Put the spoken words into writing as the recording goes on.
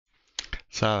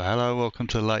So hello, welcome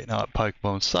to Late Night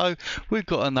Pokemon. So we've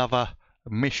got another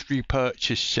mystery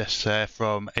purchase just there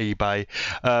from eBay.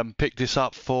 Picked this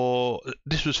up for,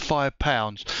 this was £5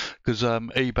 because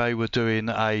eBay were doing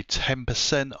a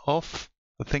 10% off,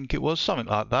 I think it was, something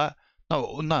like that.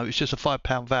 No, it's just a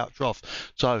 £5 voucher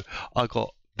off. So I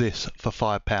got this for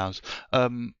 £5. I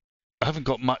haven't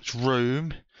got much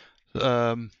room.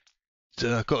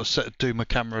 I've got to do my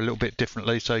camera a little bit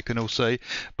differently so you can all see,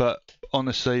 but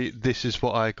honestly this is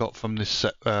what I got from this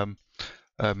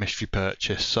mystery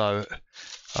purchase. So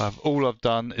all I've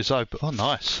done is open, oh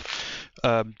nice,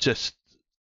 just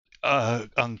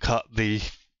uncut the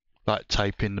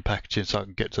tape in the packaging so I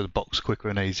can get to the box quicker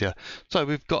and easier. So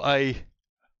we've got a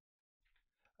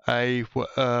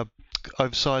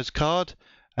oversized card,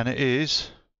 and it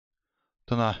is,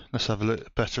 don't know, let's have a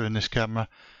look better in this camera.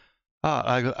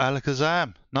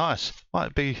 Alakazam, nice.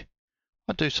 Might do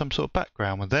some sort of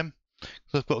background with them,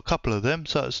 because I've got a couple of them,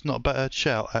 so it's not a bad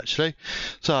shout actually.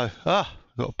 So, we've got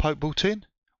a Pokeball tin.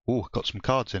 Oh, got some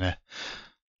cards in here.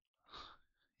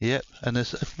 Yep, and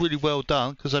it's really well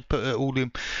done because they put it all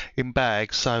in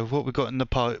bags. So what we got in the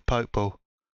Pokeball?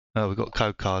 Oh, we've got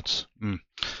code cards.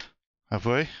 Have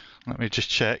we? Let me just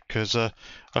check, because I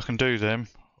can do them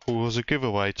all as a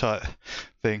giveaway type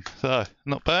thing. So,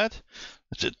 not bad.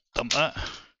 Let's just dump that.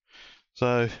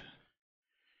 So,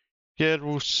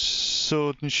 Geralt,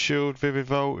 Sword and Shield, Vivid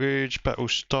Voltage, Battle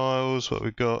Styles. What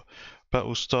we got?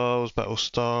 Battle Styles,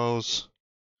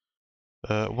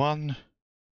 one.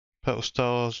 Battle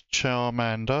Styles,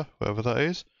 Charmander, whatever that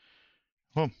is.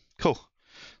 Oh, cool.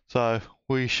 So,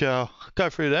 we shall go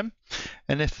through them,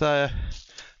 and if they're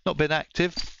not been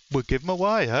active, we'll give them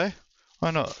away, eh?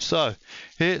 Why not? So,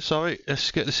 here, sorry,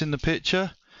 let's get this in the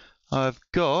picture. I've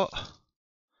got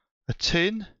a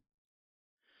tin.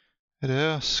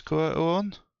 There, Squirtle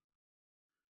on.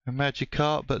 A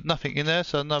Magikarp, but nothing in there,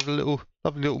 so another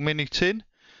lovely little mini tin.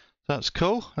 That's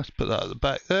cool. Let's put that at the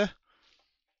back there.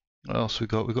 What else we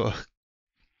got? We've got a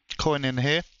coin in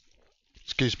here.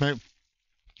 Excuse me.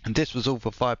 And this was all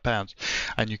for £5,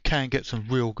 and you can get some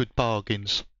real good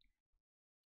bargains.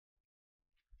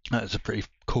 That's a pretty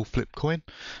cool flip coin.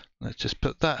 Let's just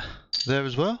put that there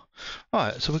as well.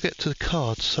 Right, so we'll get to the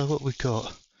cards. So what we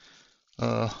got?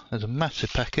 There's a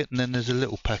massive packet, and then there's a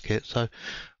little packet. So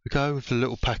we go with the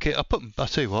little packet. I'll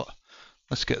tell you what,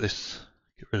 let's get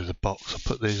rid of the box. I'll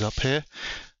put these up here.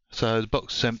 So the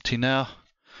box is empty now.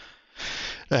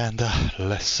 And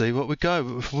let's see what we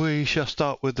go. We shall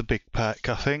start with the big pack,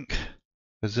 I think.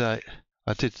 Because I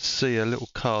did see a little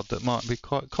card that might be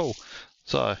quite cool.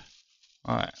 So,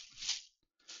 alright.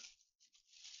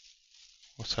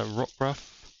 What's that, Rockruff?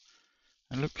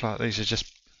 It looks like these are just,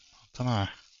 I don't know.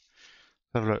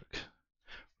 Have a look.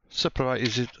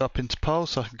 Separate it up into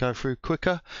piles so I can go through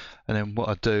quicker. And then what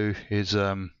I do is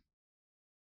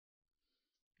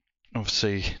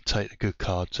obviously take the good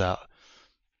cards out.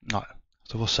 Right.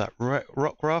 So what's that?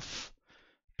 Rockruff,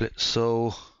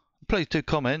 Blitzel. Please do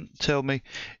comment. Tell me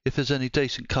if there's any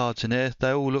decent cards in here.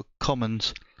 They all look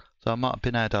commons, so I might have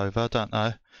been had over. I don't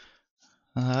know.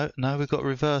 No, we've got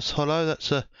reverse holo.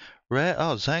 That's a rare.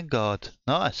 Oh, Zygarde.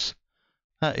 Nice.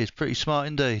 That is pretty smart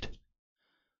indeed.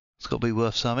 It's got to be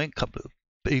worth something.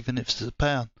 Even if it's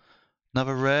 £1.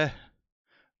 Another rare.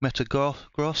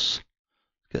 Metagross.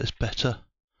 Get this better.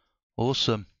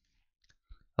 Awesome.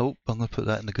 Oh, I'm going to put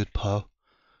that in the good pile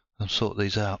and sort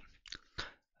these out.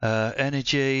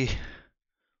 Energy.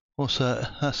 What's that?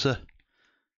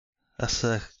 That's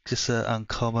just an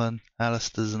uncommon.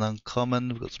 Alistair's an uncommon.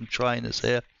 We've got some trainers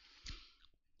here.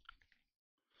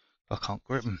 I can't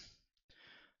grip them.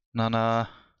 Nana,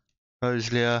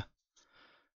 Roselia,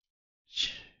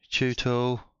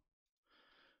 Tutel.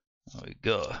 We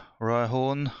got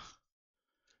Rhyhorn,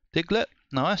 Diglett.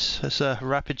 Nice. That's a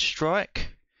Rapid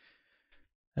Strike.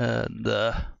 And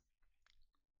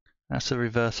that's a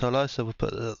reverse holo, so we'll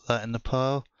put that in the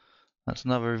pile. That's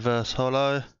another reverse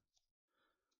holo.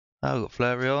 Oh, we've got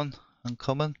Flareon,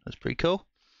 uncommon. That's pretty cool.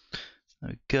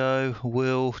 There we go.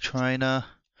 Will, Trainer.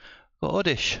 Got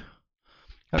Oddish.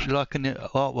 Actually liking the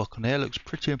artwork on here. Looks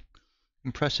pretty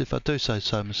impressive, if I do say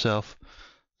so myself.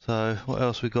 So what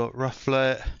else we got?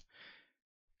 Rufflet,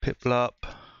 Piplup,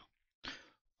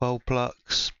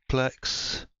 Volplux,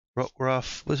 Plex,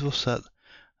 Rockruff. What's that?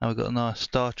 Now we've got a nice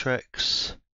Star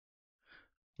Treks,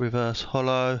 reverse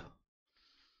holo,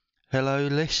 Hello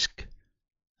Lisk.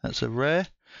 That's a rare.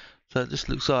 So it just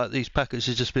looks like these packets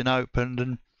have just been opened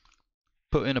and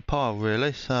put in a pile,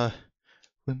 really. So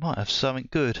we might have something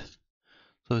good.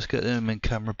 So let's get them in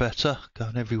camera better.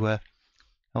 Going everywhere.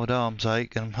 Old arms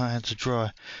ache and my hands are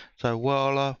dry. So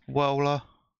Wowler,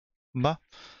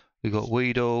 we got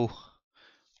Weedle,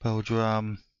 Pearl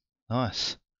Drum.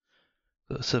 Nice.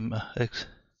 Got some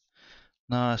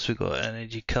nice. We've got an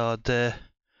energy card there.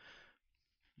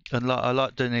 And I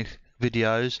like doing these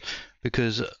videos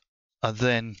because I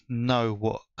then know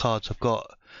what cards I've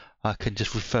got. I can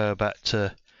just refer back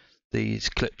to these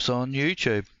clips on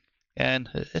YouTube. And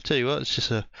I tell you what, it's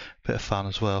just a bit of fun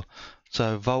as well.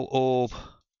 So Volt Orb.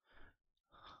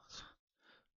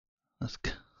 That's,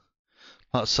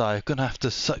 like I say, I'm gonna have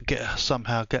to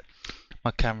somehow get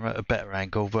my camera at a better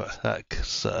angle, but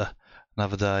that's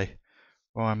another day.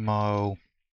 Ryan Mile.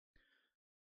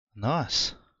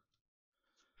 Nice.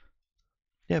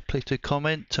 Yeah, please do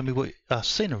comment. Tell me what I've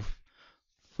seen a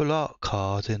full art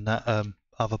card in that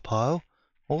other pile.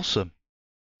 Awesome.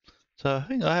 So I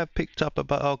think I have picked up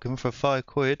about arguing for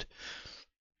 £5.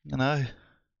 You know,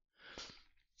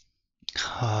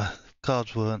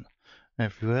 cards weren't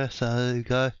everywhere, so there you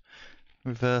go.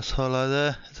 Reverse hollow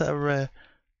there. Is that a rare?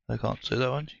 I can't see that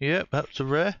one. Yep, that's a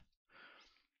rare.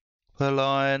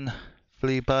 Perline,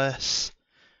 Fleabass,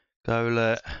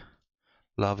 Golett,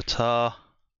 Larvitar,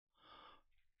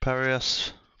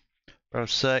 Parius,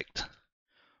 Brosect,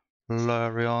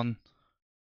 Larion.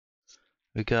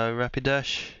 We go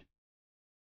Rapidash.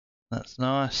 That's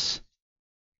nice.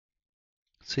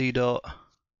 Seedot,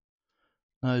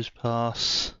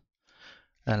 Nosepass,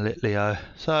 and Litleo.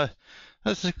 So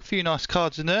there's a few nice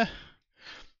cards in there.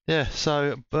 Yeah,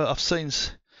 so but I've seen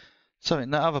something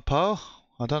in that other pile.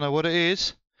 I don't know what it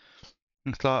is.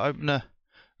 It's like open a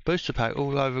booster pack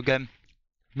all over again.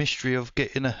 Mystery of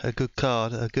getting a good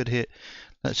card, a good hit.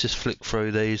 Let's just flick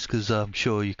through these because I'm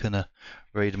sure you can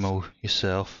read them all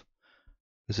yourself.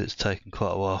 Because it's taken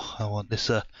quite a while. I want this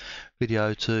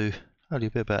video to only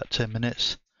be about 10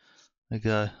 minutes. There we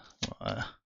go. Right.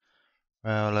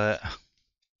 Rowlet.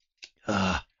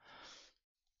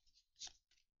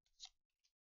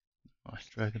 Nice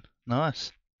dragon.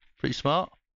 Nice. Pretty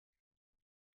smart.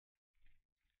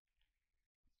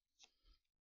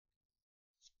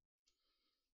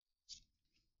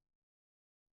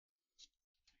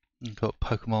 We've got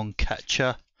Pokemon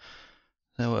Catcher.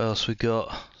 Then what else we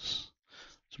got?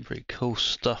 Some pretty cool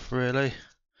stuff really.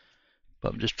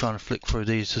 But I'm just trying to flick through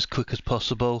these as quick as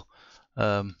possible.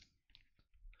 And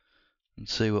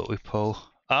see what we pull.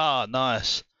 Ah,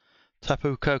 nice.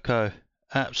 Tapu Koko.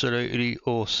 Absolutely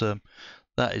awesome.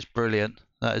 That is brilliant.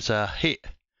 That is a hit.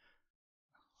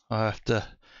 I have to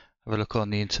have a look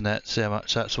on the internet, see how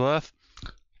much that's worth.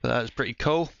 But that's pretty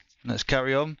cool. Let's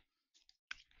carry on.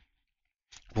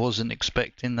 Wasn't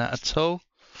expecting that at all.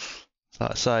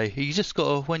 Like I say, you just got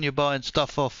to, when you're buying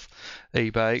stuff off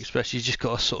eBay, especially, you just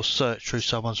got to sort of search through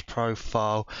someone's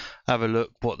profile, have a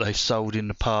look what they've sold in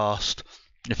the past.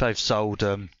 If they've sold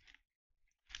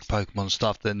Pokemon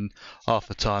stuff, then half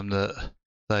the time that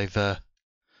they've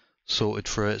sorted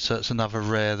through it, so it's another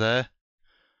rare there.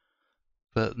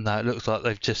 But no, it looks like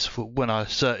they've just, when I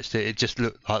searched it, it just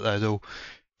looked like they'd all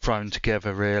thrown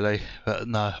together really. But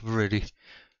no, really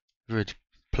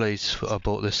pleased I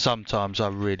bought this. Sometimes I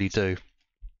really do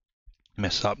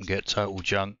mess up and get total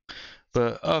junk,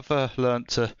 but I've learnt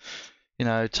to, you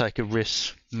know, take a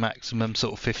risk, maximum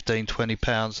sort of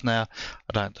 £15–20 now.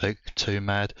 I don't take too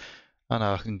mad. I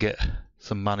know I can get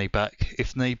some money back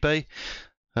if need be.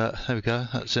 There we go,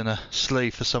 that's in a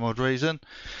sleeve for some odd reason.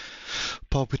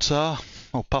 Pupitar,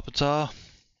 or Pupitar.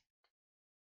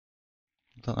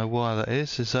 I don't know why that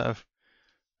is. Is that a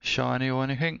shiny or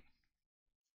anything?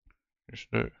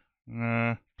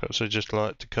 No, perhaps I just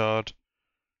like the card.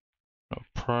 Not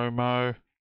a promo.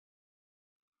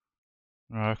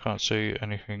 No, I can't see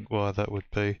anything why that would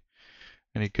be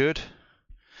any good.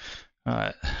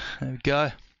 Alright, there we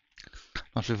go.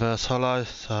 Nice reverse hollow.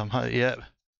 So yep.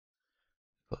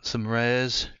 Got some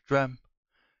rares. Drampa.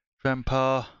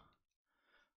 Oh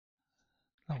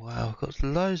wow, I've got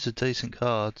loads of decent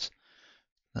cards.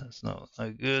 That's not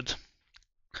no good.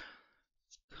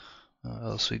 What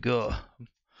else we got?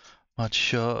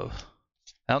 Mudshot.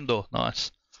 Houndour,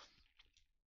 nice.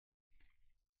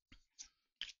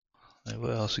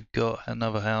 What else we got?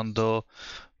 Another Houndour.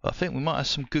 I think we might have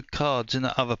some good cards in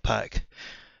that other pack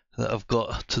that I've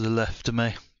got to the left of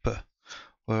me. But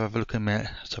we'll have a look in a minute.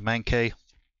 It's a Mankey.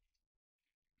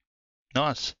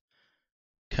 Nice.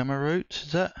 Cameroot,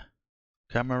 is that?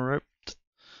 Cameroot.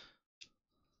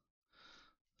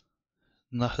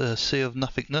 Sea of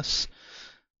Nothingness.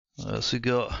 What else we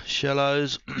got?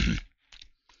 Shallows.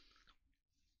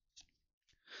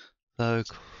 So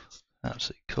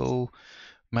absolutely cool.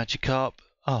 Magikarp.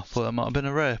 Oh, I thought that might have been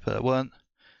a rare, but it weren't.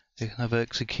 You can have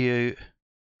Execute.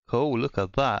 Cool, look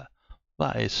at that.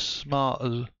 That is smart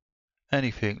as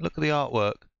anything. Look at the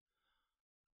artwork.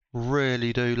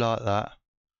 Really do like that.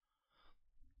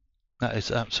 That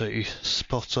is absolutely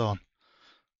spot on.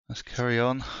 Let's carry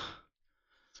on.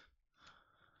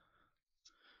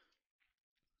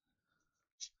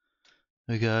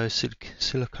 There we go,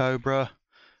 Silicobra,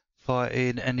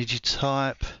 fighting energy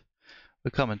type.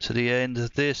 We're coming to the end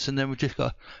of this, and then we've just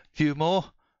got a few more.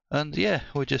 And yeah,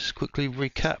 we'll just quickly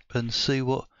recap and see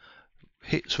what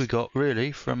hits we got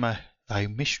really from a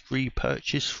mystery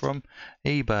purchase from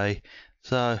eBay.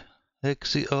 So,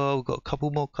 exit. Oh, we've got a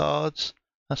couple more cards.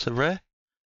 That's a rare,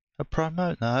 a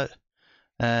promo note,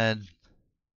 and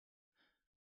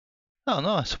oh,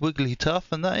 nice,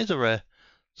 Wigglytuff, and that is a rare.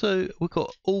 So we've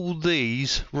got all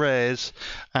these rares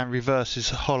and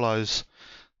reverses hollows.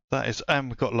 That is, and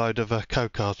we've got a load of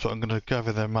code cards, but I'm going to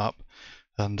gather them up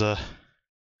and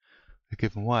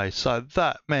give them away. So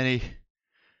that many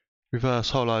reverse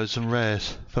hollows and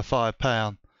rares for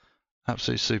 £5,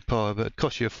 absolutely superb. But it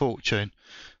costs you a fortune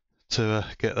to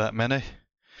get that many.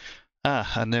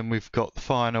 And then we've got the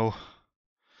final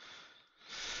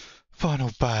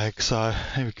bag. So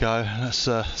here we go. Let's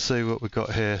see what we've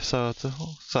got here. So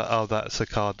oh, that's a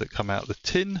card that come out of the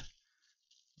tin.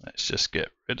 Let's just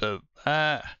get rid of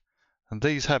that. And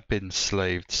these have been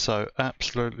sleeved, so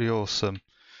absolutely awesome.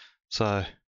 So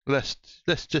let's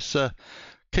just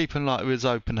keep them like it was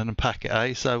open and unpack it,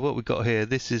 eh? So what we've got here,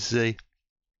 this is the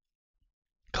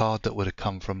card that would have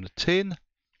come from the tin.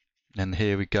 And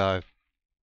here we go.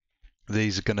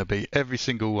 These are going to be, every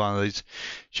single one of these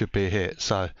should be a hit.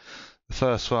 So the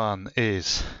first one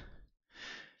is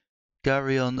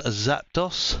Garion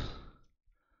Zapdos.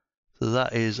 So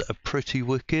that is a pretty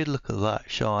wicked. Look at that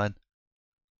shine.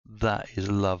 That is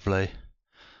lovely.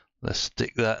 Let's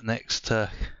stick that next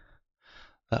to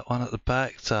that one at the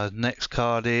back. So next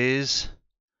card is,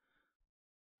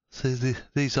 see,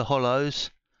 these are hollows.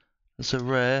 That's a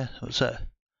rare. What's that?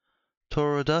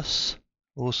 Taurodus.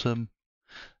 Awesome.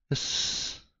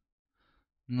 This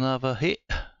another hit.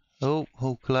 Oh,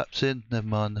 all collapsing. Never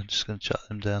mind. I'm just going to shut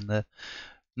them down there.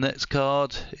 Next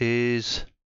card is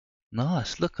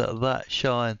nice. Look at that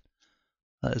shine.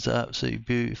 That is absolutely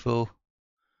beautiful.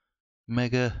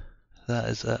 Mega. That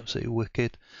is absolutely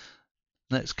wicked.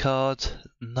 Next card.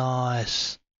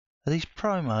 Nice. Are these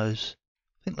promos?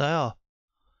 I think they are.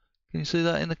 Can you see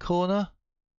that in the corner?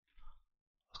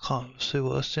 I can't see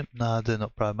what else. No, they're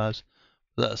not promos.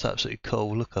 But that's absolutely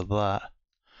cool. Look at that.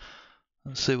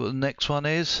 Let's see what the next one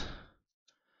is.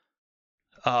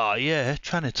 Ah, yeah,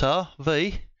 Tranitar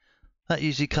V. That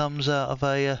usually comes out of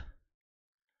a.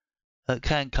 It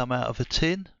can come out of a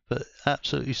tin, but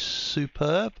absolutely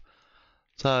superb.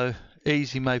 So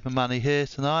easy made my money here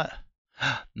tonight.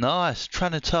 Nice,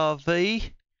 Tranitar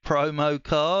V promo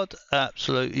card,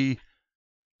 absolutely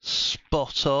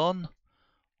spot on.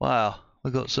 Wow,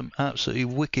 we've got some absolutely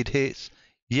wicked hits.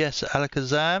 Yes,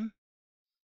 Alakazam.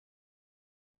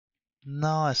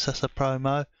 Nice, that's a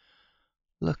promo.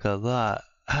 Look at that,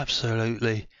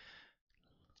 absolutely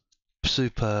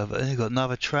superb. And you've got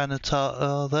another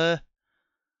Tranitar there.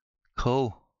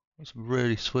 Cool, some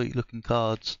really sweet looking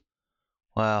cards.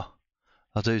 Wow,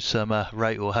 I'll do some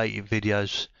rate or hate it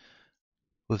videos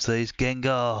with these.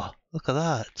 Gengar, look at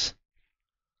that.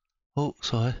 Oh,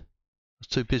 sorry, I was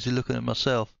too busy looking at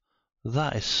myself.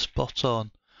 That is spot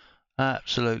on,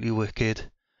 absolutely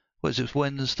wicked. What is it,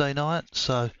 Wednesday night?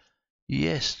 So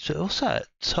yes, what's that?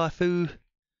 Typhlosion?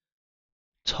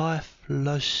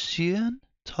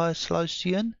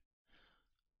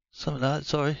 Something like that,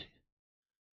 sorry.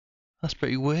 That's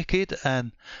pretty wicked.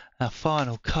 And our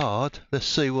final card, let's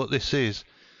see what this is.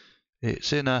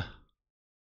 It's in a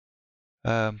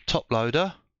top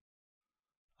loader.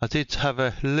 I did have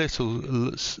a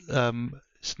little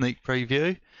sneak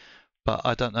preview, but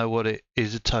I don't know what it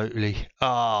is totally.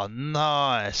 Ah, oh,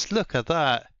 nice. Look at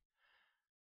that.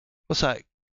 What's that?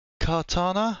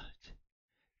 Kartana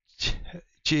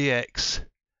GX.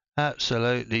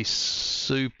 Absolutely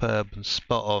superb and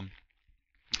spot on.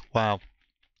 Wow.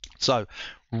 So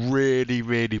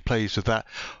really pleased with that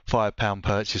 £5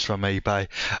 purchase from eBay.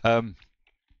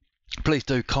 Please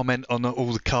do comment on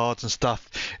all the cards and stuff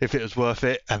if it was worth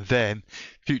it, and then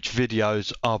future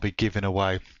videos I'll be giving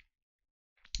away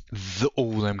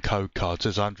all them code cards.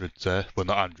 There's hundreds there, well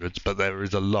not hundreds, but there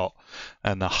is a lot,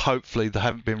 and hopefully they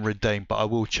haven't been redeemed, but I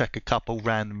will check a couple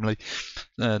randomly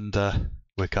and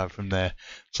we'll go from there.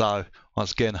 So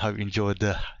once again, I hope you enjoyed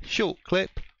the short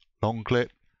clip, long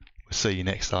clip. We'll see you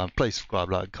next time. Please subscribe,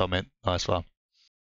 like, comment. Nice one.